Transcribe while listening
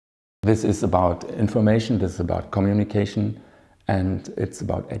This is about information, this is about communication, and it's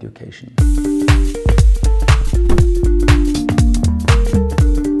about education.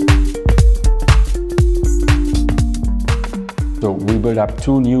 So we built up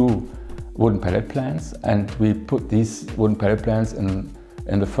 2 new wooden pallet plants, and we put these wooden pallet plants in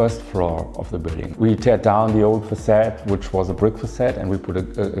the first floor of the building. We tear down the old facade, which was a brick facade, and we put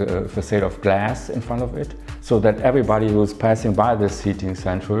a facade of glass in front of it, so that everybody who's passing by this heating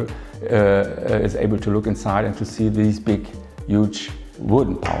central is able to look inside and to see these big, huge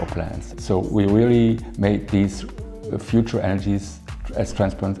wooden power plants. So we really made these future energies as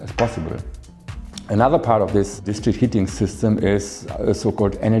transparent as possible. Another part of this district heating system is a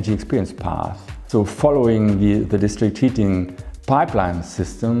so-called energy experience path. So following the district heating pipeline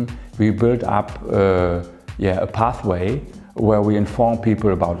system, we built up a pathway where we inform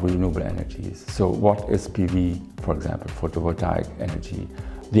people about renewable energies. So what is PV, for example, photovoltaic energy?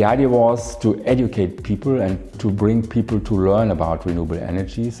 The idea was to educate people and to bring people to learn about renewable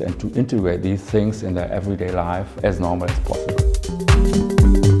energies and to integrate these things in their everyday life as normal as possible.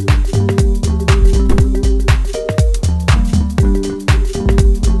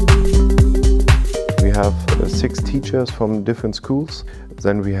 We have 6 teachers from different schools.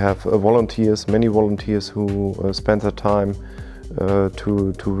 Then we have volunteers, many volunteers who spend their time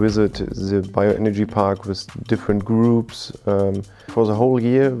to visit the bioenergy park with different groups. For the whole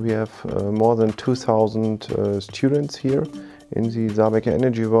year we have more than 2,000 students here in the Saerbeck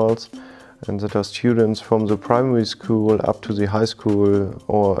Energy Worlds, and that are students from the primary school up to the high school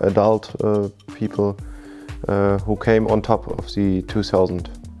or adult people who came on top of the 2,000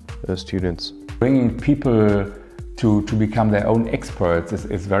 students. Bringing people to become their own experts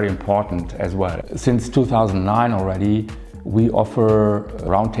is very important as well. Since 2009 already, we offer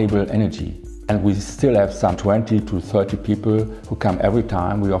roundtable energy, and we still have some 20 to 30 people who come every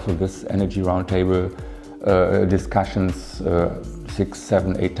time. We offer this energy roundtable discussions 6,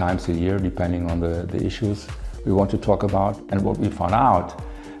 7, 8 times a year, depending on the issues we want to talk about. And what we found out,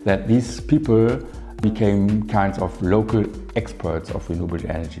 that these people became kinds of local experts of renewable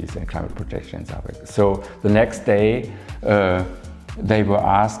energies and climate protection in Saerbeck. So the next day they were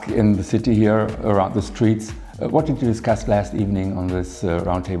asked in the city here around the streets, what did you discuss last evening on this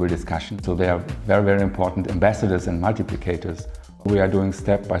roundtable discussion? So they are very, very important ambassadors and multiplicators. We are doing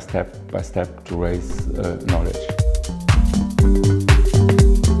step by step to raise knowledge.